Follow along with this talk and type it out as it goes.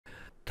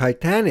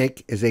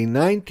Titanic is a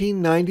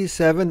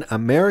 1997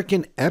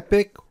 American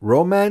epic,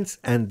 romance,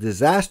 and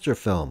disaster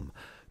film,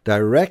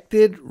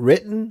 directed,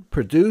 written,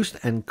 produced,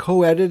 and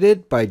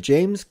co-edited by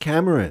James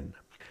Cameron.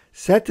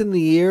 Set in the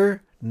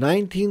year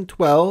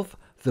 1912,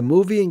 the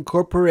movie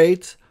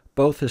incorporates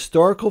both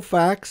historical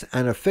facts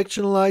and a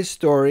fictionalized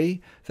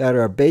story that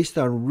are based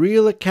on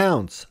real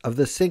accounts of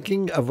the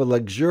sinking of a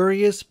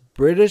luxurious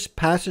British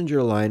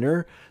passenger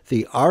liner,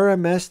 the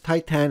RMS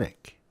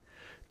Titanic.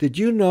 Did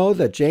you know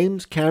that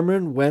James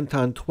Cameron went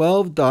on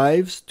 12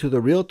 dives to the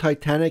real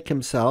Titanic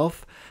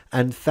himself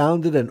and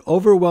found it an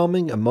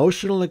overwhelming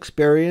emotional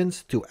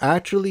experience to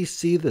actually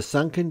see the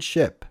sunken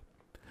ship?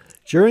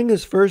 During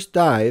his first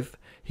dive,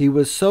 he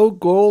was so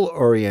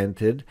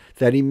goal-oriented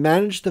that he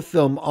managed to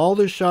film all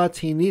the shots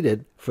he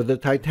needed for the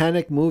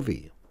Titanic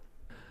movie.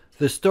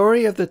 The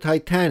story of the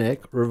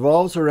Titanic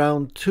revolves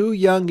around two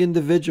young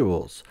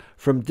individuals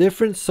from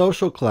different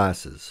social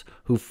classes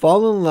who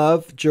fall in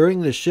love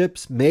during the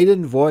ship's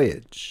maiden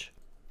voyage.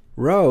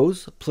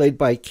 Rose, played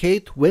by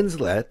Kate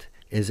Winslet,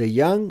 is a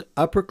young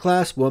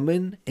upper-class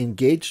woman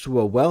engaged to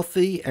a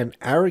wealthy and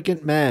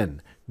arrogant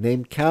man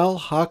named Cal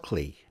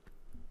Hockley.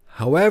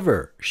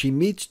 However, she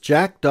meets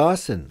Jack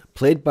Dawson,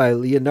 played by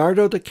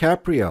Leonardo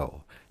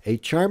DiCaprio, a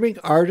charming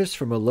artist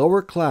from a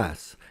lower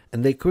class,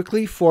 and they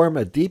quickly form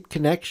a deep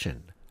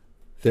connection.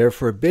 Their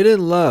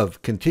forbidden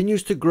love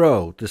continues to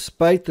grow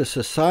despite the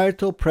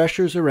societal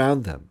pressures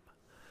around them.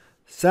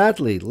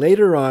 Sadly,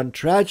 later on,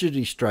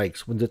 tragedy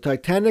strikes when the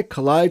Titanic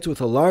collides with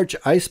a large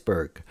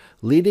iceberg,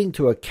 leading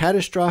to a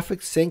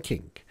catastrophic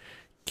sinking.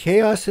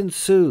 Chaos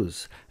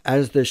ensues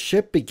as the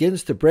ship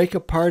begins to break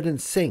apart and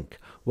sink,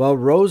 while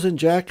Rose and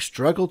Jack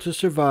struggle to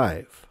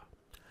survive.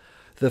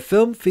 The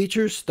film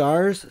features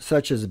stars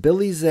such as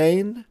Billy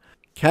Zane,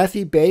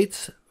 Kathy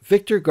Bates,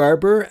 Victor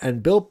Garber,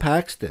 and Bill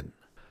Paxton.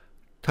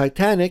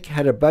 Titanic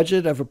had a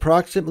budget of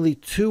approximately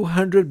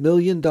 $200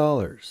 million.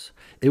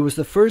 It was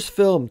the first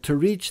film to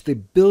reach the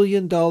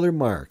billion-dollar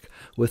mark,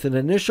 with an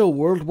initial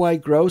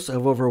worldwide gross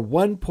of over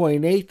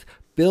 $1.8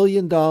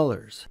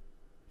 billion.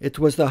 It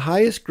was the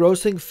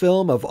highest-grossing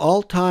film of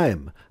all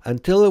time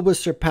until it was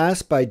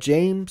surpassed by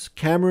James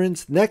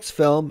Cameron's next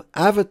film,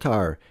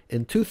 Avatar,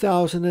 in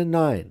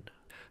 2009.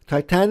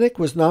 Titanic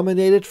was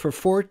nominated for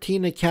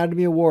 14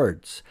 Academy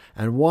Awards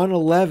and won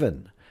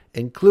 11,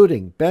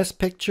 including Best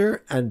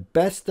Picture and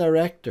Best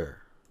Director.